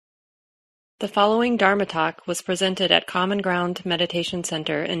The following Dharma talk was presented at Common Ground Meditation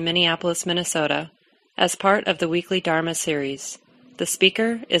Center in Minneapolis, Minnesota, as part of the weekly Dharma series. The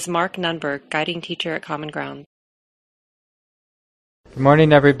speaker is Mark Nunberg, guiding teacher at Common Ground. Good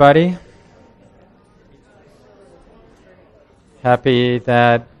morning, everybody. Happy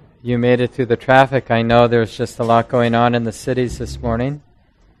that you made it through the traffic. I know there's just a lot going on in the cities this morning.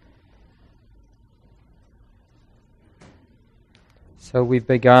 So we've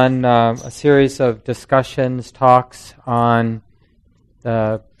begun a series of discussions, talks on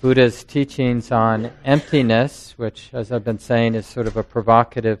the Buddha's teachings on emptiness, which, as I've been saying, is sort of a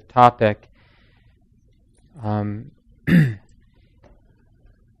provocative topic. There's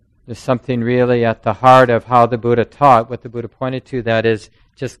something really at the heart of how the Buddha taught, what the Buddha pointed to, that is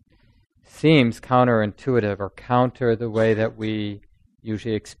just seems counterintuitive or counter the way that we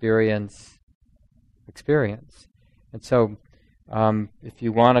usually experience. And so if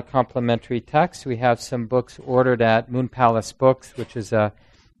you want a complimentary text, we have some books ordered at Moon Palace Books, which is an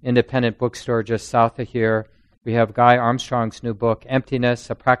independent bookstore just south of here. We have Guy Armstrong's new book, Emptiness,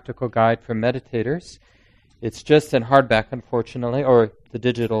 A Practical Guide for Meditators. It's just in hardback, unfortunately, or the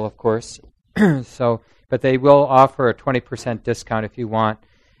digital, of course. But they will offer a 20% discount if you want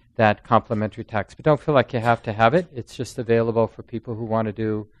that complimentary text. But don't feel like you have to have it. It's just available for people who want to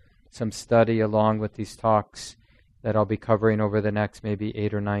do some study along with these talks that I'll be covering over the next maybe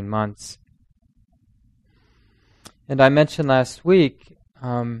 8 or 9 months. And I mentioned last week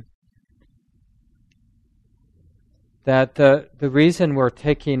that the reason we're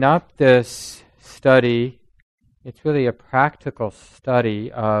taking up this study, it's really a practical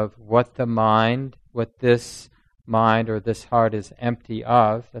study of what this mind or this heart is empty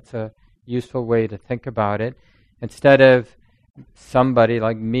of. That's a useful way to think about it. Instead of somebody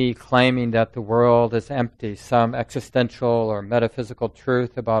like me claiming that the world is empty, some existential or metaphysical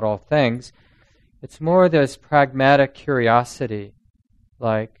truth about all things, it's more this pragmatic curiosity,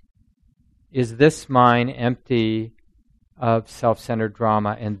 like, is this mind empty of self-centered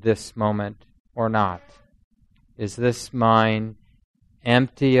drama in this moment or not? Is this mind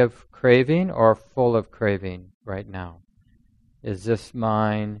empty of craving or full of craving right now? Is this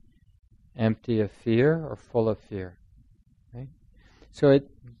mind empty of fear or full of fear? Right? So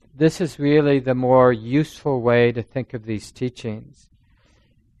this is really the more useful way to think of these teachings.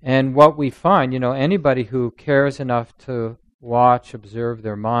 And what we find, anybody who cares enough to observe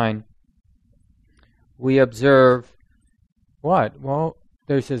their mind, we observe what? Well,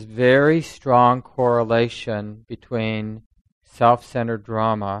 there's this very strong correlation between self-centered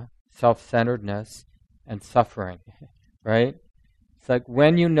drama, self-centeredness, and suffering, right? It's like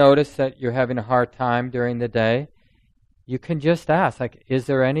when you notice that you're having a hard time during the day, you can just ask, is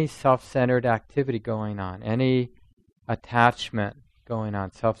there any self-centered activity going on? Any attachment going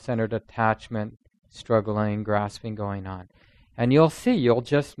on? Self-centered attachment, struggling, grasping going on. And you'll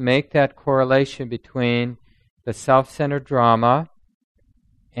just make that correlation between the self-centered drama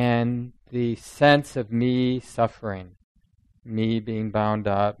and the sense of me suffering, me being bound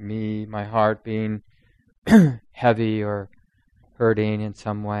up, my heart being heavy or hurting in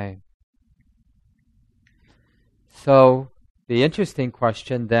some way. So the interesting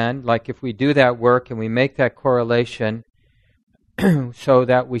question then, like if we do that work and we make that correlation so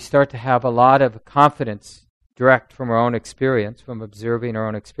that we start to have a lot of confidence direct from our own experience, from observing our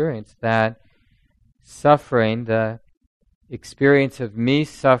own experience, that suffering, the experience of me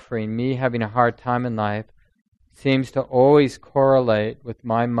suffering, me having a hard time in life, seems to always correlate with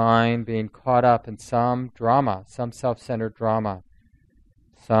my mind being caught up in some drama, some self-centered drama,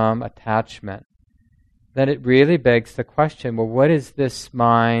 some attachment. Then it really begs the question, well, what is this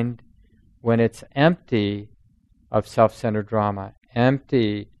mind when it's empty of self-centered drama,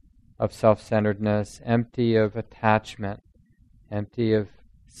 empty of self-centeredness, empty of attachment, empty of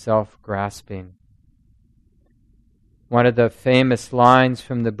self-grasping? One of the famous lines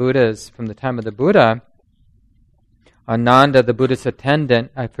from the Buddhas, from the time of the Buddha, Ananda, the Buddha's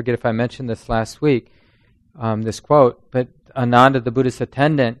attendant, I forget if I mentioned this last week, this quote, but Ananda, the Buddha's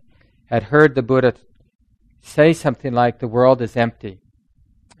attendant, had heard the Buddha say something like, the world is empty.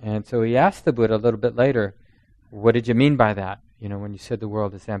 And so he asked the Buddha a little bit later, what did you mean by that, when you said the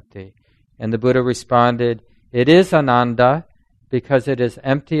world is empty? And the Buddha responded, it is, Ananda, because it is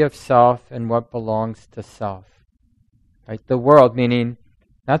empty of self and what belongs to self. Right? The world, meaning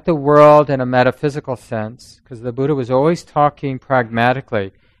not the world in a metaphysical sense, because the Buddha was always talking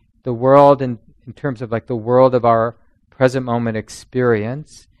pragmatically. The world in terms of like the world of our present moment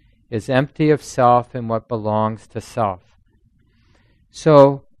experience is empty of self and what belongs to self.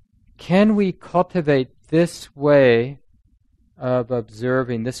 So can we cultivate this way of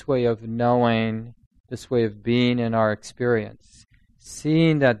observing, this way of knowing, this way of being in our experience.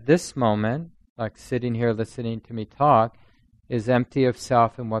 Seeing that this moment, like sitting here listening to me talk, is empty of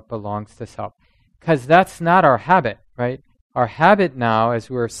self and what belongs to self. Because that's not our habit, right? Our habit now, as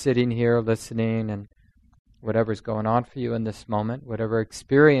we're sitting here listening and whatever's going on for you in this moment, whatever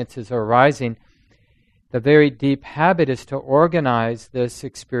experiences are arising, the very deep habit is to organize this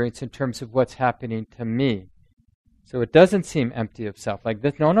experience in terms of what's happening to me. So it doesn't seem empty of self. Like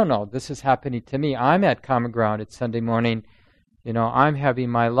this, no, this is happening to me. I'm at common ground. It's Sunday morning. I'm having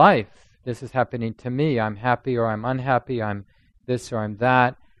my life. This is happening to me. I'm happy or I'm unhappy. I'm this or I'm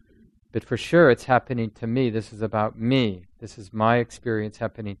that. But for sure, it's happening to me. This is about me. This is my experience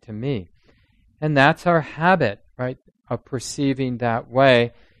happening to me. And that's our habit, right, of perceiving that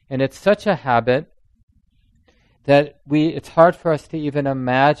way. And it's such a habit that it's hard for us to even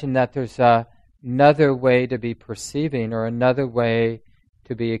imagine that there's another way to be perceiving or another way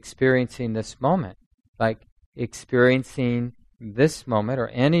to be experiencing this moment. Like experiencing this moment or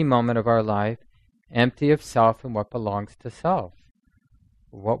any moment of our life empty of self and what belongs to self.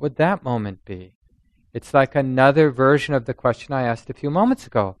 What would that moment be? It's like another version of the question I asked a few moments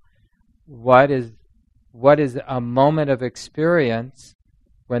ago. What is a moment of experience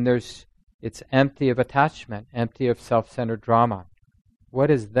when it's empty of attachment, empty of self-centered drama? What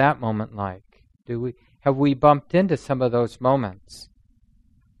is that moment like? Have we bumped into some of those moments?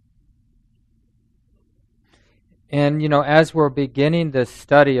 And, as we're beginning this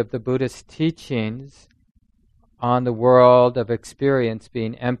study of the Buddhist teachings on the world of experience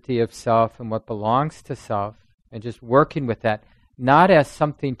being empty of self and what belongs to self, and just working with that, not as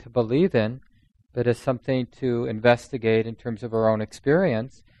something to believe in, but as something to investigate in terms of our own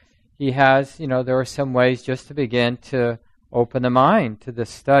experience, he has, there are some ways just to begin to open the mind to this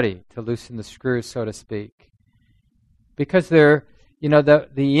study, to loosen the screws, so to speak. Because the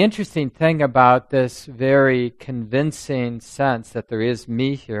interesting thing about this very convincing sense that there is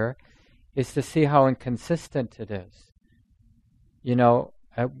me here is to see how inconsistent it is.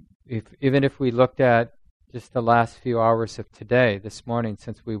 Even if we looked at just the last few hours of today, this morning,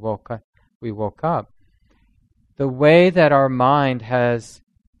 since we woke up, the way that our mind has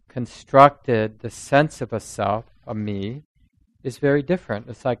constructed the sense of a self, a me, is very different.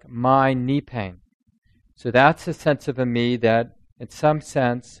 It's like my knee pain. So that's a sense of a me that, in some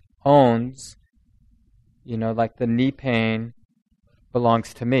sense, owns, like the knee pain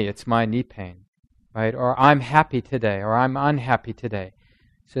belongs to me. It's my knee pain, right? Or I'm happy today, or I'm unhappy today.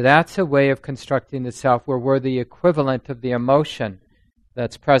 So that's a way of constructing the self where we're the equivalent of the emotion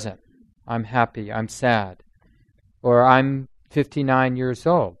that's present. I'm happy, I'm sad, or I'm 59 years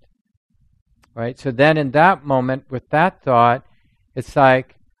old, right? So then in that moment, with that thought, it's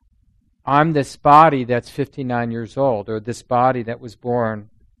like I'm this body that's 59 years old, or this body that was born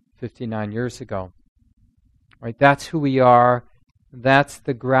 59 years ago, right? That's who we are. That's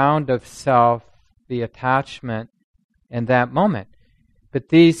the ground of self, the attachment in that moment. But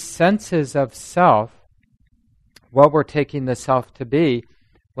these senses of self, what we're taking the self to be,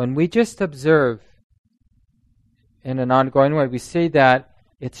 when we just observe in an ongoing way, we see that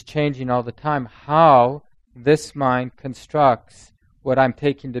it's changing all the time. How this mind constructs what I'm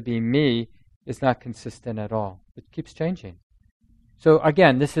taking to be me is not consistent at all. It keeps changing. So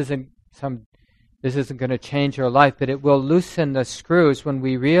again, this isn't going to change our life, but it will loosen the screws when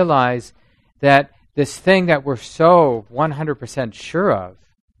we realize that this thing that we're so 100% sure of,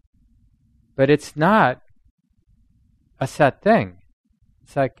 but it's not a set thing.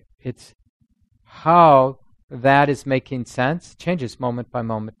 It's like it's how that is making sense changes moment by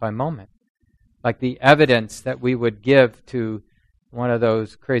moment by moment. Like the evidence that we would give to one of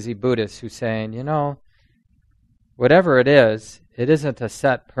those crazy Buddhists who's saying, whatever it isn't a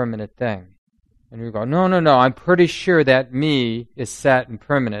set permanent thing. And we go, no, I'm pretty sure that me is set and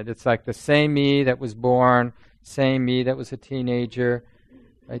permanent. It's like the same me that was born, same me that was a teenager,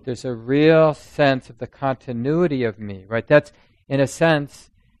 right? There's a real sense of the continuity of me, right? That's, in a sense,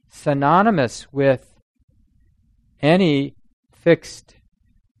 synonymous with any fixed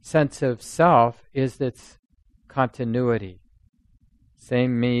sense of self is its continuity.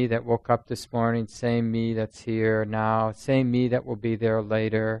 Same me that woke up this morning, same me that's here now, same me that will be there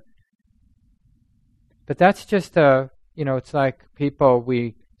later. But that's just it's like people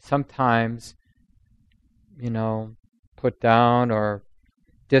we sometimes, put down or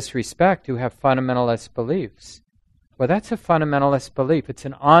disrespect who have fundamentalist beliefs. Well, that's a fundamentalist belief. It's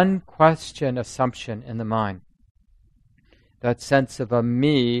an unquestioned assumption in the mind. That sense of a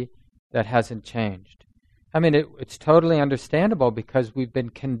me that hasn't changed. I mean, it's totally understandable because we've been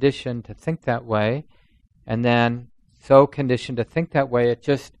conditioned to think that way, and then so conditioned to think that way, it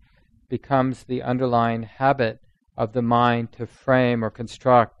just becomes the underlying habit of the mind to frame or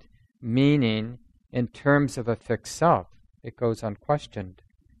construct meaning in terms of a fixed self. It goes unquestioned.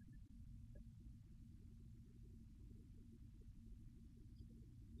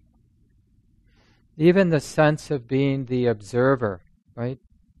 Even the sense of being the observer, right?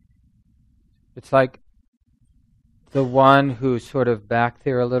 It's like the one who's sort of back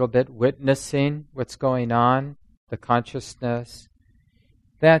there a little bit, witnessing what's going on, the consciousness.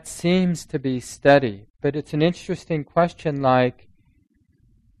 That seems to be steady, but it's an interesting question, like,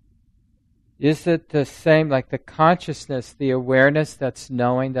 is it the same, like the consciousness, the awareness that's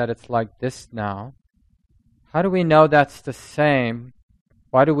knowing that it's like this now? How do we know that's the same?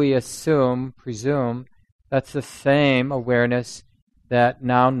 Why do we presume, that's the same awareness that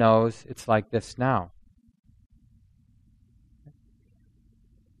now knows it's like this now?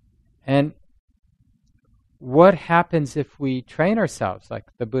 And what happens if we train ourselves, like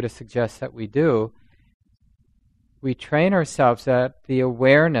the Buddha suggests that we do? We train ourselves that the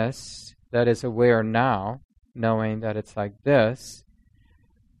awareness that is aware now, knowing that it's like this,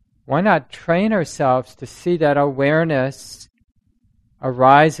 why not train ourselves to see that awareness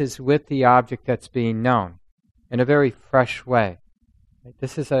arises with the object that's being known in a very fresh way?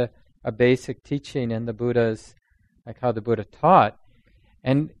 This is a basic teaching in the Buddha's, like how the Buddha taught.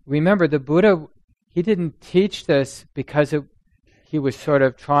 And remember, the Buddha, he didn't teach this because he was sort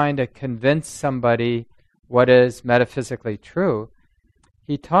of trying to convince somebody what is metaphysically true.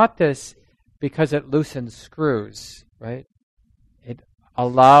 He taught this because it loosens screws, right? It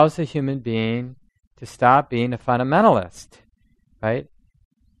allows a human being to stop being a fundamentalist, right?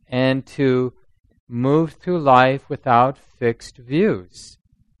 And to move through life without fixed views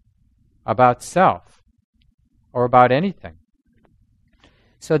about self or about anything.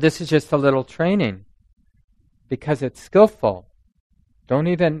 So this is just a little training because it's skillful.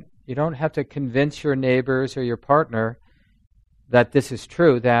 You don't have to convince your neighbors or your partner that this is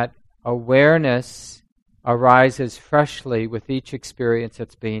true, that awareness arises freshly with each experience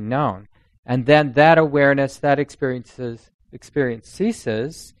that's being known. And then that awareness, that experience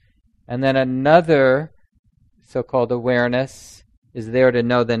ceases, and then another so-called awareness is there to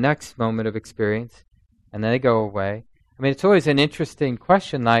know the next moment of experience, and then they go away. I mean, it's always an interesting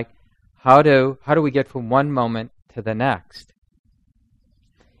question, like, how do we get from one moment to the next?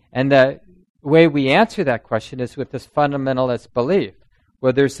 And the way we answer that question is with this fundamentalist belief,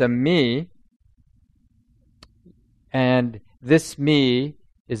 where there's a me, and this me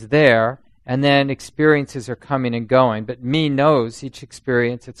is there, and then experiences are coming and going, but me knows each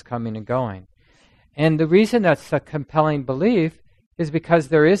experience it's coming and going. And the reason that's a compelling belief is because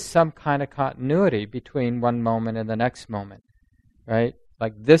there is some kind of continuity between one moment and the next moment, right?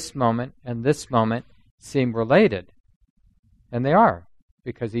 Like this moment and this moment seem related. And they are,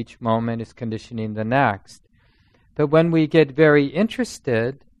 because each moment is conditioning the next. But when we get very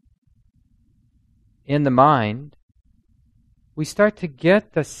interested in the mind, we start to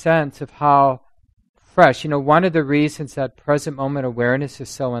get the sense of how fresh. One of the reasons that present moment awareness is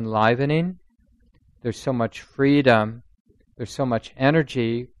so enlivening, there's so much freedom, there's so much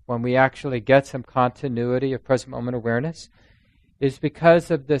energy when we actually get some continuity of present moment awareness, is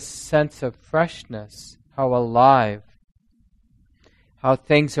because of this sense of freshness, how alive, how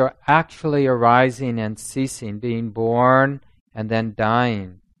things are actually arising and ceasing, being born and then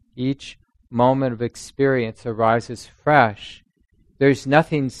dying. Each moment of experience arises fresh. There's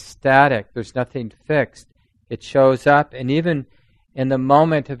nothing static, there's nothing fixed. It shows up, and even in the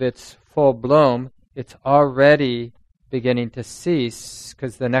moment of its full bloom, it's already beginning to cease,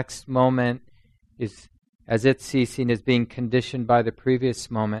 because the next moment is, as it's ceasing, is being conditioned by the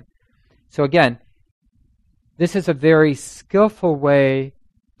previous moment. So again, this is a very skillful way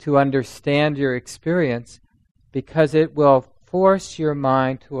to understand your experience, because it will force your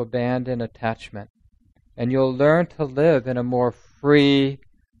mind to abandon attachment. And you'll learn to live in a more free,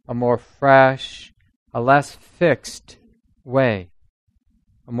 a more fresh, a less fixed way,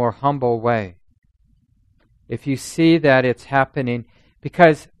 a more humble way. If you see that it's happening,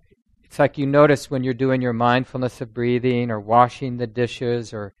 because it's like you notice when you're doing your mindfulness of breathing or washing the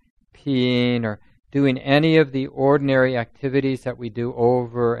dishes or peeing or doing any of the ordinary activities that we do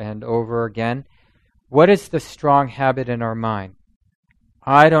over and over again, what is the strong habit in our mind?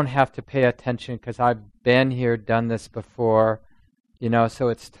 I don't have to pay attention because I've been here, done this before, so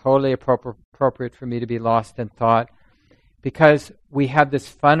it's totally appropriate for me to be lost in thought, because we have this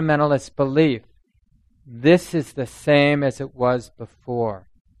fundamentalist belief. This is the same as it was before.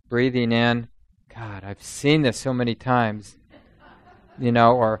 Breathing in, God, I've seen this so many times,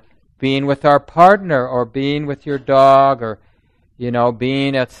 or being with our partner, or being with your dog, or,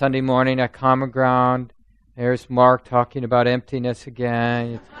 being at Sunday morning at Common Ground. There's Mark talking about emptiness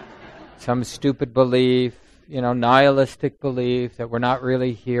again. Some stupid belief, nihilistic belief that we're not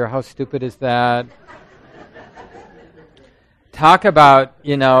really here. How stupid is that? Talk about,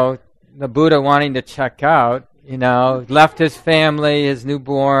 the Buddha wanting to check out, left his family, his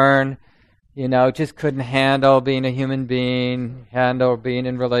newborn, just couldn't handle being a human being, handle being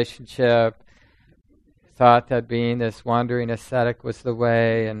in relationship, thought that being this wandering ascetic was the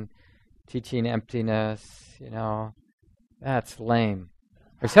way, and teaching emptiness, that's lame.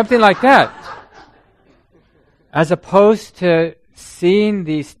 Or something like that. As opposed to seeing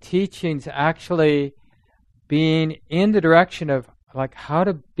these teachings actually being in the direction of like how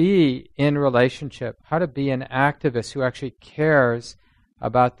to be in relationship, how to be an activist who actually cares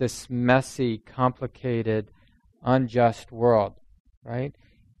about this messy, complicated, unjust world, right?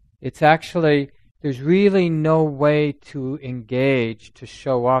 It's actually, there's really no way to engage, to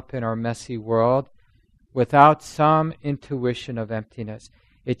show up in our messy world without some intuition of emptiness.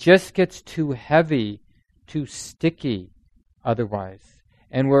 It just gets too heavy, too sticky otherwise.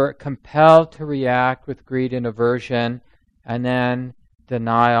 And we're compelled to react with greed and aversion, and then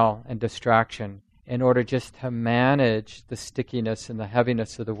denial and distraction in order just to manage the stickiness and the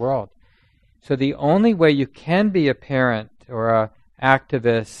heaviness of the world. So the only way you can be a parent or an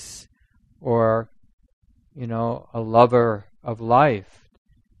activist or, a lover of life,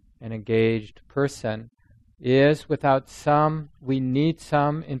 an engaged person, is we need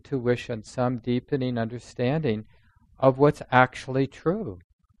some intuition, some deepening understanding of what's actually true.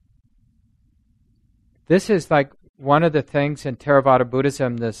 This is like one of the things in Theravada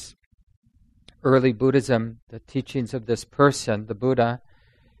Buddhism, this early Buddhism, the teachings of this person, the Buddha,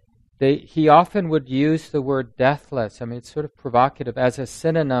 he often would use the word deathless. I mean, it's sort of provocative as a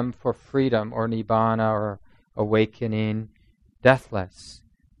synonym for freedom or nibbana or awakening, deathless.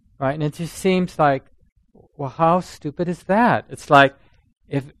 Right? And it just seems like, well, how stupid is that? It's like,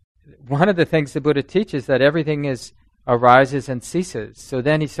 if one of the things the Buddha teaches that everything arises and ceases. So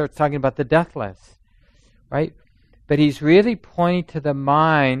then he starts talking about the deathless, right? But he's really pointing to the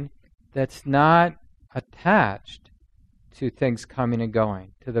mind that's not attached to things coming and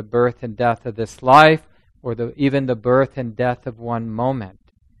going, to the birth and death of this life, or even the birth and death of one moment.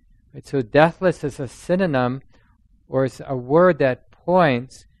 Right? So deathless is a synonym, or is a word that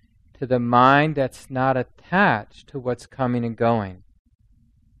points to the mind that's not attached to what's coming and going.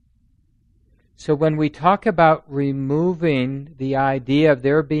 So when we talk about removing the idea of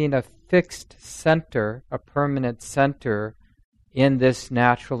there being a fixed center, a permanent center in this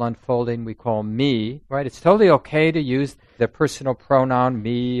natural unfolding we call me, right? It's totally okay to use the personal pronoun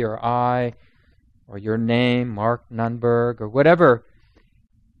me or I or your name, Mark Nunberg, or whatever.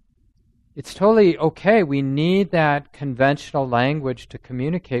 It's totally okay. We need that conventional language to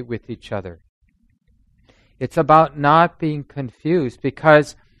communicate with each other. It's about not being confused,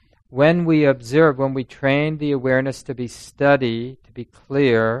 because when we observe, when we train the awareness to be steady, to be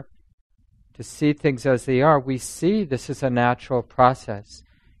clear, to see things as they are, we see this is a natural process.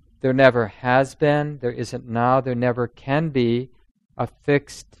 There never has been, there isn't now, there never can be a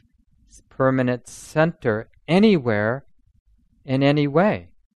fixed, permanent center anywhere in any way.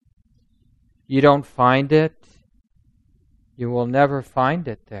 You don't find it, you will never find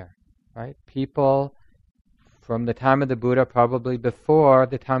it there, right? People from the time of the Buddha, probably before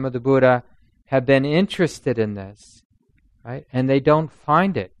the time of the Buddha, have been interested in this, right? And they don't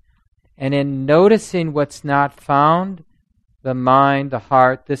find it. And in noticing what's not found, the mind, the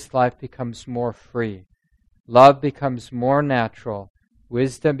heart, this life becomes more free. Love becomes more natural.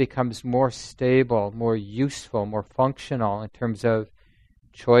 Wisdom becomes more stable, more useful, more functional in terms of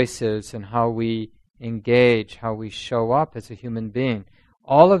choices and how we engage, how we show up as a human being.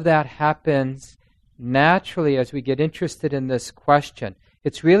 All of that happens naturally as we get interested in this question.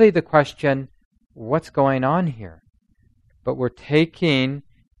 It's really the question, what's going on here? But we're taking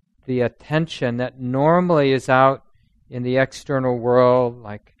the attention that normally is out in the external world,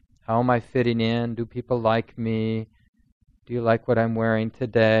 like, how am I fitting in? Do people like me? Do you like what I'm wearing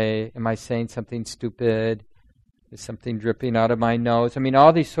today? Am I saying something stupid? Is something dripping out of my nose? I mean,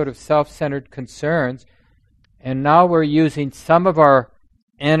 all these sort of self-centered concerns. And now we're using some of our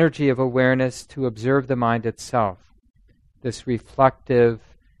energy of awareness to observe the mind itself, this reflective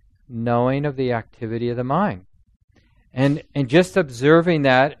knowing of the activity of the mind. And just observing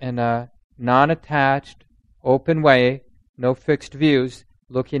that in a non-attached, open way, no fixed views,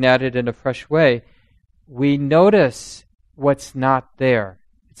 looking at it in a fresh way, we notice what's not there.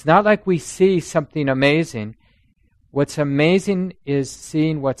 It's not like we see something amazing. What's amazing is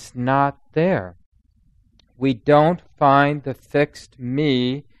seeing what's not there. We don't find the fixed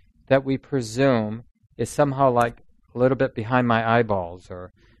me that we presume is somehow like a little bit behind my eyeballs,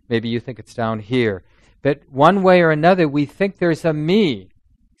 or maybe you think it's down here. But one way or another, we think there's a me,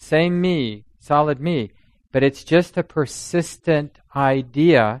 same me, solid me, but it's just a persistent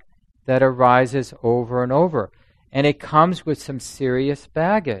idea that arises over and over. And it comes with some serious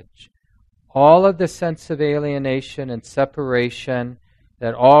baggage. All of the sense of alienation and separation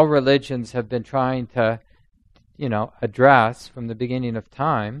that all religions have been trying to, address from the beginning of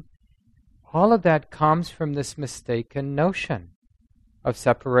time, all of that comes from this mistaken notion of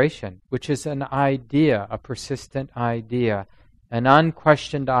separation, which is an idea, a persistent idea, an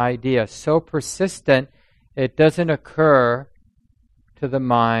unquestioned idea, so persistent it doesn't occur to the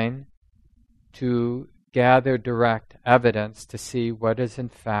mind to gather direct evidence to see what is in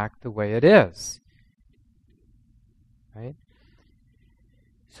fact the way it is. Right?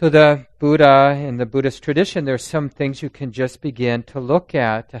 So the Buddha, in the Buddhist tradition, there's some things you can just begin to look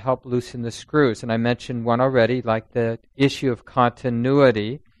at to help loosen the screws. And I mentioned one already, like the issue of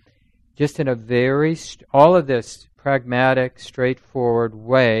continuity, just in a all of this pragmatic, straightforward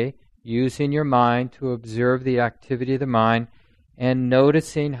way, using your mind to observe the activity of the mind and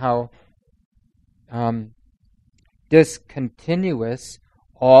noticing how discontinuous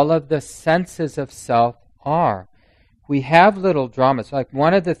all of the senses of self are. We have little dramas. Like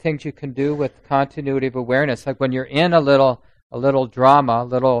one of the things you can do with continuity of awareness, like when you're in a little drama, a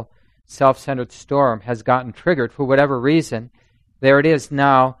little self-centered storm has gotten triggered for whatever reason, there it is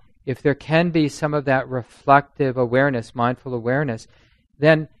now. If there can be some of that reflective awareness, mindful awareness,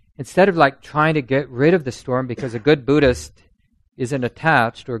 then instead of like trying to get rid of the storm, because a good Buddhist isn't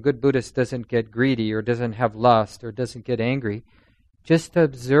attached, or a good Buddhist doesn't get greedy, or doesn't have lust, or doesn't get angry, just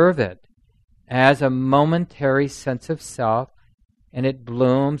observe it as a momentary sense of self, and it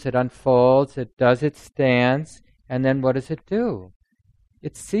blooms, it unfolds, it does its dance, and then what does it do?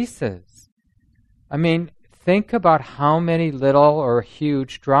 It ceases. I mean, think about how many little or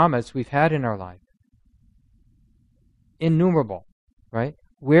huge dramas we've had in our life. Innumerable, right?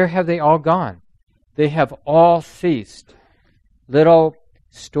 Where have they all gone? They have all ceased. Little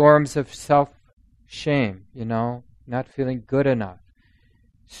storms of self-shame, not feeling good enough.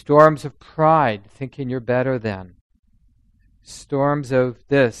 Storms of pride, thinking you're better than. Storms of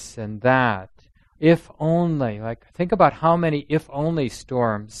this and that. If only, think about how many if only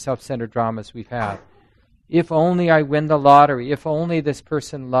storms, self-centered dramas we've had. If only I win the lottery. If only this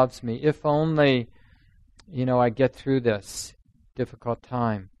person loves me. If only, I get through this difficult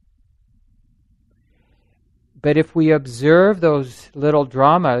time. But if we observe those little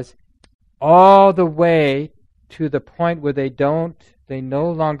dramas all the way to the point where they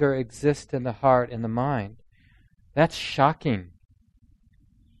no longer exist in the heart and the mind, that's shocking.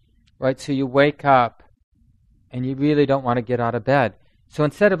 Right? So you wake up and you really don't want to get out of bed. So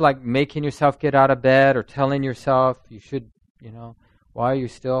instead of making yourself get out of bed or telling yourself you should, why are you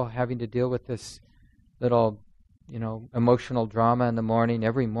still having to deal with this little, emotional drama in the morning,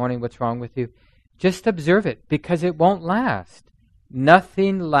 every morning, what's wrong with you? Just observe it, because it won't last.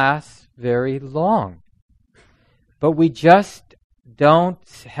 Nothing lasts very long. But we just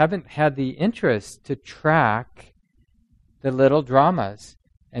haven't had the interest to track the little dramas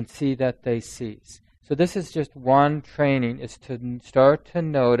and see that they cease. So this is just one training, is to start to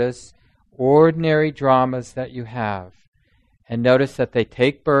notice ordinary dramas that you have. And notice that they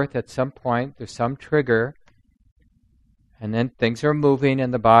take birth at some point, there's some trigger, and then things are moving in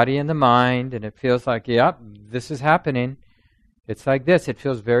the body and the mind, and it feels like, yep, this is happening. It's like this. It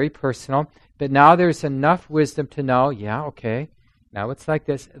feels very personal. But now there's enough wisdom to know, okay, now it's like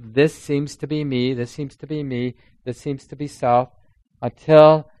this. This seems to be me. This seems to be me. This seems to be self,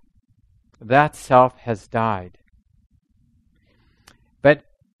 until that self has died. But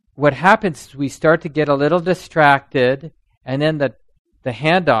what happens is we start to get a little distracted, and then the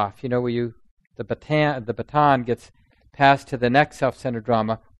handoff, where the baton gets passed to the next self-centered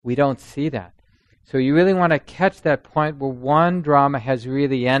drama, we don't see that. So you really want to catch that point where one drama has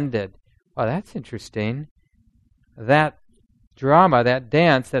really ended. Oh, that's interesting. That drama, that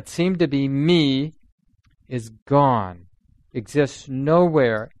dance that seemed to be me, is gone. Exists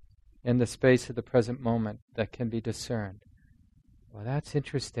nowhere in the space of the present moment that can be discerned. Well, that's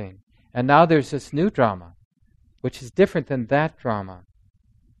interesting. And now there's this new drama, which is different than that drama.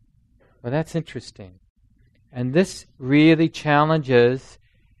 Well, that's interesting. And this really challenges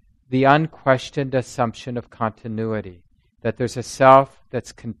the unquestioned assumption of continuity, that there's a self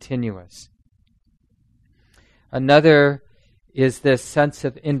that's continuous. Another is this sense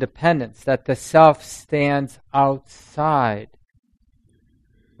of independence, that the self stands outside,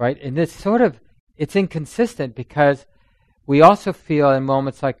 right? And it's inconsistent because we also feel in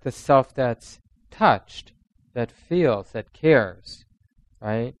moments like the self that's touched, that feels, that cares,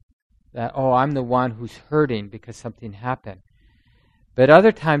 right? That, oh, I'm the one who's hurting because something happened. But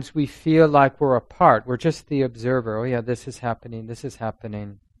other times we feel like we're apart. We're just the observer. Oh yeah, this is happening, this is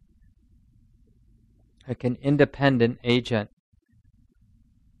happening. Like an independent agent.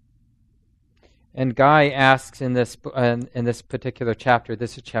 And Guy asks in this particular chapter,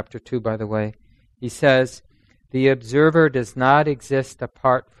 this is chapter 2 by the way, he says, the observer does not exist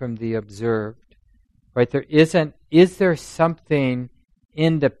apart from the observed. Right? Is there something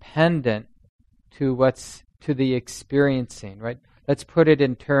independent to the experiencing, right? Let's put it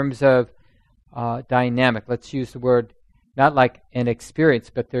in terms of dynamic. Let's use the word, not like an experience,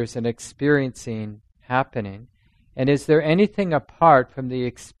 but there's an experiencing happening. And is there anything apart from the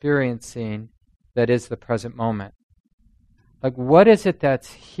experiencing that is the present moment? Like, what is it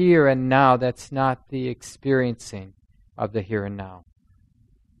that's here and now that's not the experiencing of the here and now?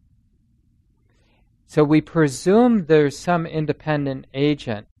 So we presume there's some independent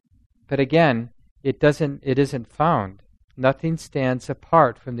agent, but again, it isn't found. Nothing stands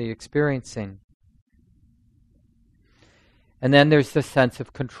apart from the experiencing. And then there's the sense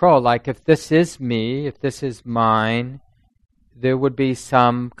of control, like if this is me, if this is mine, there would be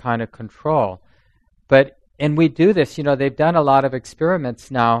some kind of control. And we do this, they've done a lot of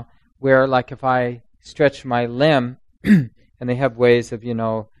experiments now where like if I stretch my limb, and they have ways of,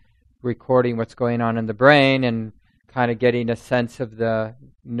 recording what's going on in the brain and kind of getting a sense of the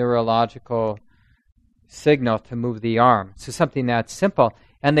neurological signal to move the arm. So something that simple.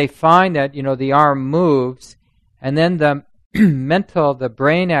 And they find that, the arm moves, and then the the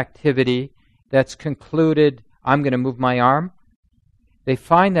brain activity that's concluded, I'm going to move my arm, they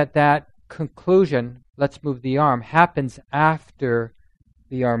find that conclusion, let's move the arm, happens after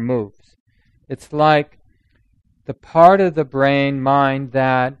the arm moves. It's like the part of the brain, mind,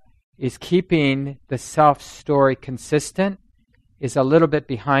 that is keeping the self-story consistent is a little bit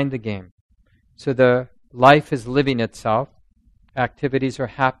behind the game. So the life is living itself, activities are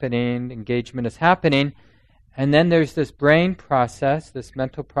happening, engagement is happening, and then there's this brain process, this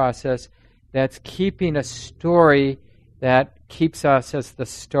mental process, that's keeping a story that keeps us as the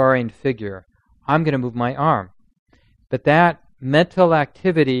starring figure. I'm going to move my arm. But that mental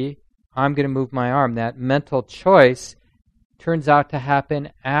activity, I'm going to move my arm, that mental choice turns out to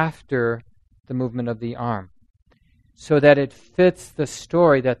happen after the movement of the arm. So that it fits the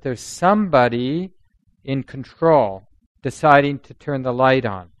story that there's somebody in control, deciding to turn the light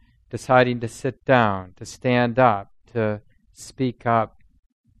on, deciding to sit down, to stand up, to speak up.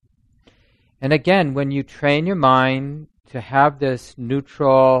 And again, when you train your mind to have this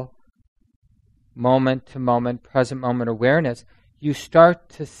neutral moment-to-moment, present moment awareness, you start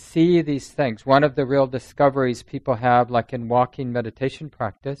to see these things. One of the real discoveries people have, like in walking meditation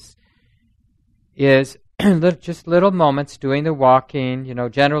practice, is just little moments doing the walking.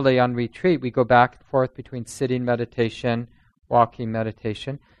 Generally on retreat, we go back and forth between sitting meditation, walking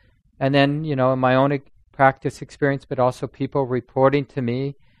meditation. And then, in my own practice experience, but also people reporting to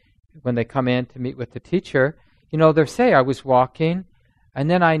me when they come in to meet with the teacher, they'll say, I was walking, and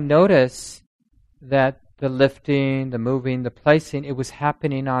then I notice that the lifting, the moving, the placing, it was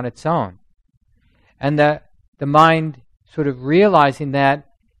happening on its own. And the mind sort of realizing that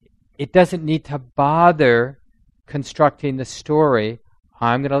it doesn't need to bother constructing the story.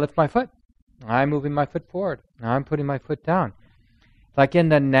 I'm going to lift my foot. I'm moving my foot forward. I'm putting my foot down. Like in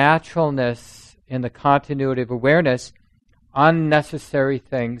the naturalness, in the continuity of awareness, unnecessary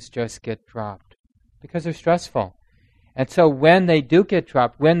things just get dropped because they're stressful. And so when they do get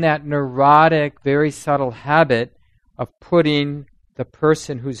dropped, when that neurotic, very subtle habit of putting the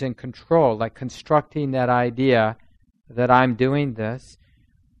person who's in control, like constructing that idea that I'm doing this,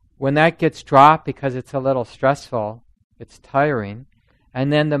 when that gets dropped because it's a little stressful, it's tiring,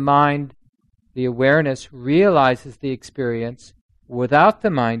 and then the mind, the awareness, realizes the experience without the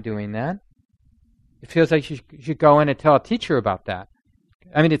mind doing that, it feels like you should go in and tell a teacher about that.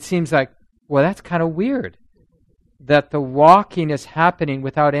 I mean, it seems like, well, that's kind of weird that the walking is happening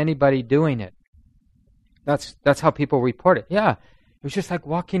without anybody doing it. That's how people report it. Yeah, it was just like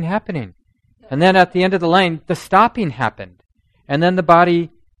walking happening. And then at the end of the lane, the stopping happened. And then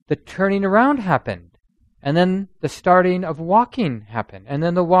the turning around happened. And then the starting of walking happened. And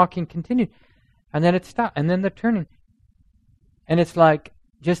then the walking continued. And then it stopped. And then the turning. And it's like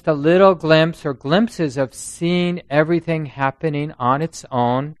just a little glimpse or glimpses of seeing everything happening on its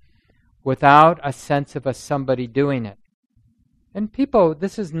own without a sense of somebody doing it. And people,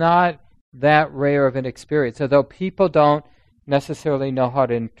 this is not that rare of an experience. Although people don't necessarily know how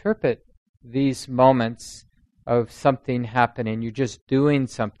to interpret these moments of something happening. You're just doing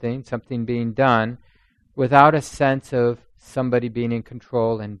something being done, without a sense of somebody being in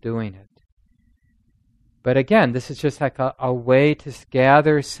control and doing it. But again, this is just like a way to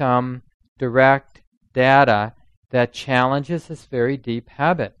gather some direct data that challenges this very deep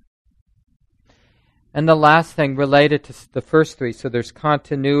habit. And the last thing related to the first three, so there's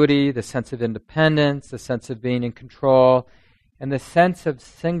continuity, the sense of independence, the sense of being in control, and the sense of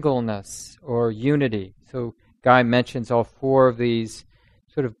singleness or unity. So Guy mentions all four of these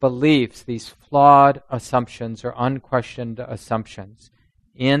sort of beliefs, these flawed assumptions or unquestioned assumptions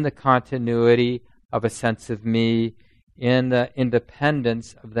in the continuity of a sense of me, in the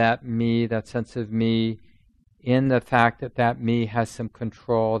independence of that me, that sense of me, in the fact that that me has some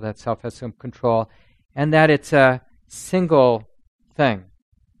control, that self has some control, and that it's a single thing.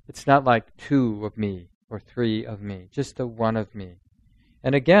 It's not like two of me or three of me, just the one of me.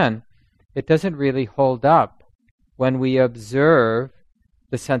 And again, it doesn't really hold up when we observe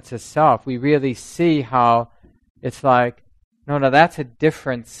the sense of self. We really see how it's like, no, that's a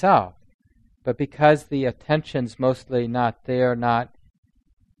different self. But because the attention's mostly not there, not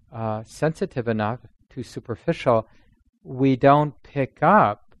sensitive enough, too superficial, we don't pick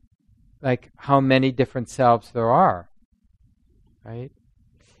up like how many different selves there are, right?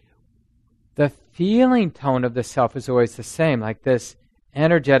 The feeling tone of the self is always the same, like this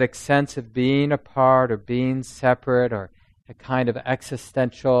energetic sense of being apart or being separate, or a kind of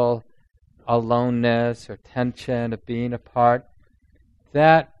existential aloneness or tension of being apart.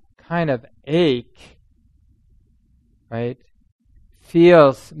 That kind of ache, right,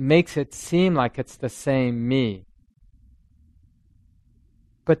 makes it seem like it's the same me.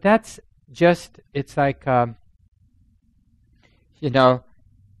 But that's just, it's like,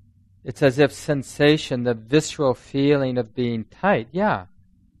 it's as if sensation, the visceral feeling of being tight. Yeah,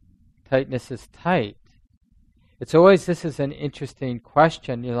 tightness is tight. It's always, this is an interesting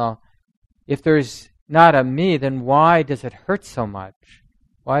question, if there's not a me, then why does it hurt so much?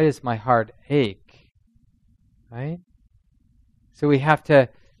 Why does my heart ache? Right? So we have to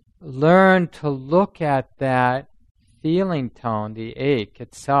learn to look at that feeling tone, the ache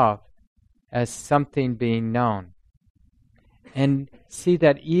itself, as something being known. And see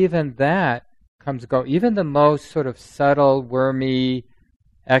that even that comes and go. Even the most sort of subtle, wormy,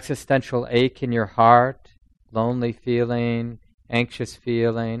 existential ache in your heart, lonely feeling, anxious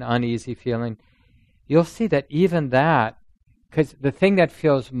feeling, uneasy feeling, you'll see that even that, because the thing that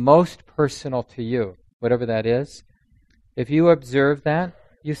feels most personal to you, whatever that is, if you observe that,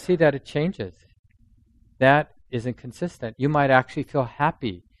 you see that it changes. That isn't consistent. You might actually feel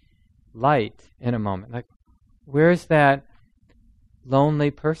happy, light in a moment. Like, where's that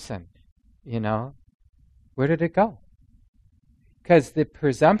lonely person? Where did it go? Because the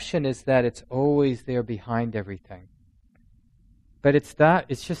presumption is that it's always there behind everything. But it's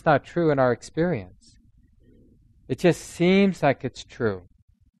just not true in our experience. It just seems like it's true.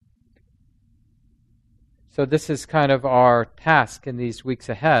 So this is kind of our task in these weeks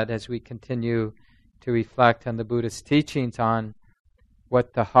ahead as we continue to reflect on the Buddhist teachings on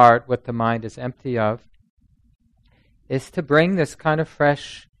what the heart, what the mind is empty of, is to bring this kind of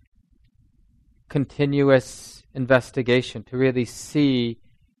fresh, continuous investigation, to really see,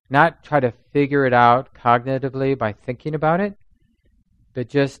 not try to figure it out cognitively by thinking about it, but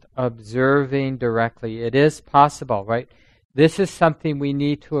just observing directly. It is possible, right? This is something we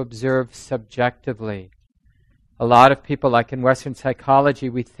need to observe subjectively. A lot of people, like in Western psychology,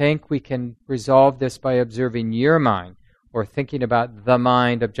 we think we can resolve this by observing your mind or thinking about the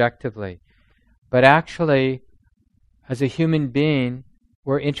mind objectively. But actually, as a human being,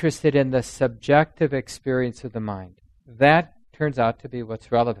 we're interested in the subjective experience of the mind. That turns out to be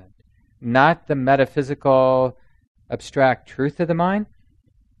what's relevant. Not the metaphysical, abstract truth of the mind,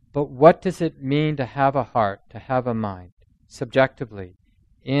 but what does it mean to have a heart, to have a mind, subjectively,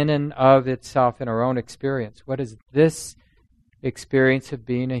 in and of itself in our own experience? What is this experience of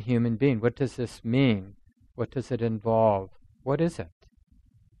being a human being? What does this mean? What does it involve? What is it?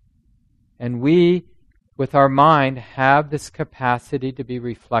 And we, with our mind, have this capacity to be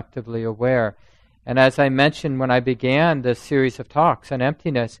reflectively aware. And as I mentioned when I began this series of talks on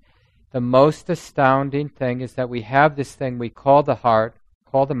emptiness, the most astounding thing is that we have this thing we call the heart,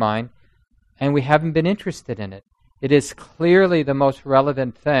 call the mind, and we haven't been interested in it. It is clearly the most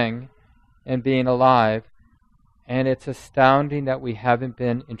relevant thing in being alive, and it's astounding that we haven't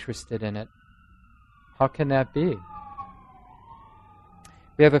been interested in it. How can that be?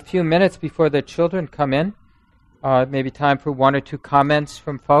 We have a few minutes before the children come in, maybe time for one or two comments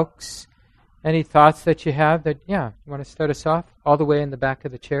from folks. Any thoughts that you have that, you want to start us off all the way in the back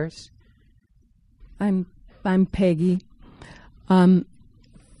of the chairs? I'm Peggy.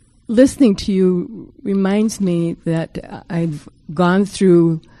 Listening to you reminds me that I've gone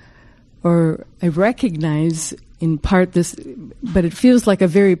through, or I recognize in part this, but it feels like a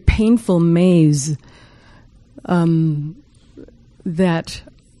very painful maze that,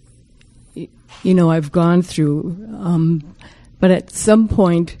 I've gone through. But at some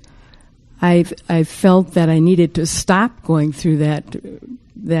point, I felt that I needed to stop going through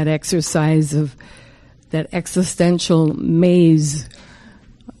that exercise of that existential maze,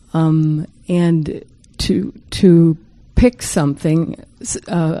 and to pick something,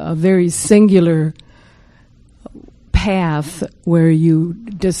 a very singular path where you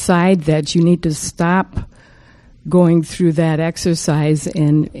decide that you need to stop going through that exercise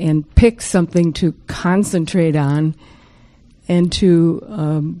and pick something to concentrate on and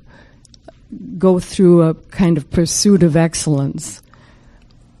to go through a kind of pursuit of excellence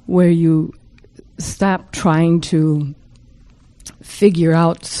where you stop trying to figure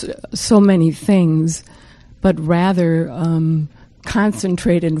out so many things, but rather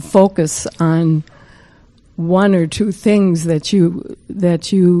concentrate and focus on one or two things that you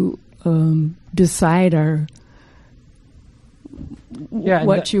decide are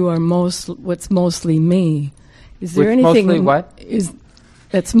what's mostly me. Is there anything mostly what?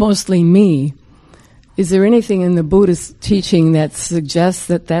 That's mostly me? Is there anything in the Buddhist teaching that suggests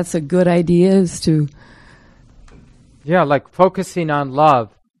that that's a good idea? Is to like focusing on love,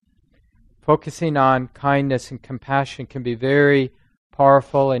 focusing on kindness and compassion can be very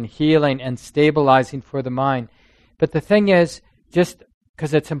powerful and healing and stabilizing for the mind. But the thing is, just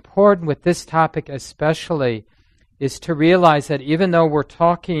because it's important with this topic especially, is to realize that even though we're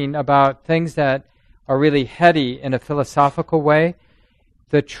talking about things that are really heady in a philosophical way,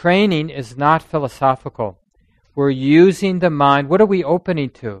 the training is not philosophical. We're using the mind. What are we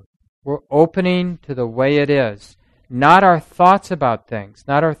opening to? We're opening to the way it is. Not our thoughts about things,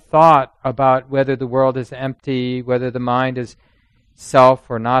 not our thought about whether the world is empty, whether the mind is self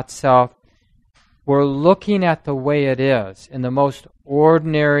or not self. We're looking at the way it is in the most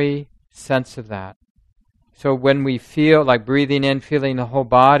ordinary sense of that. So when we feel like breathing in, feeling the whole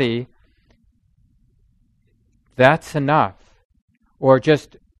body, that's enough. Or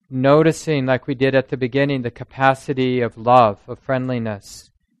just noticing, like we did at the beginning, the capacity of love, of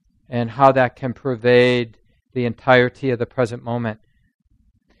friendliness, and how that can pervade the entirety of the present moment.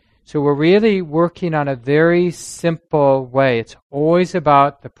 So we're really working on a very simple way. It's always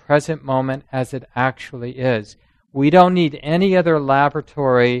about the present moment as it actually is. We don't need any other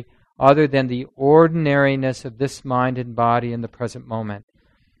laboratory other than the ordinariness of this mind and body in the present moment.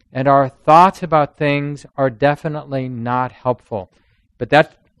 And our thoughts about things are definitely not helpful. But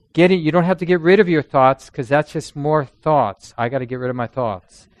you don't have to get rid of your thoughts, because that's just more thoughts. I got to get rid of my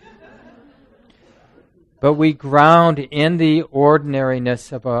thoughts. But we ground in the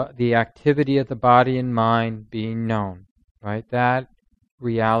ordinariness of the activity of the body and mind being known, right? That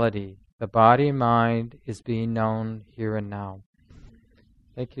reality, the body and mind is being known here and now.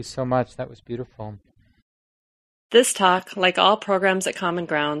 Thank you so much. That was beautiful. This talk, like all programs at Common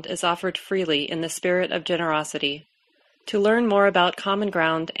Ground, is offered freely in the spirit of generosity. To learn more about Common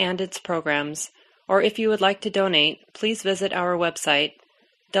Ground and its programs, or if you would like to donate, please visit our website,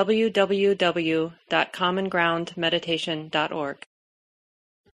 www.commongroundmeditation.org.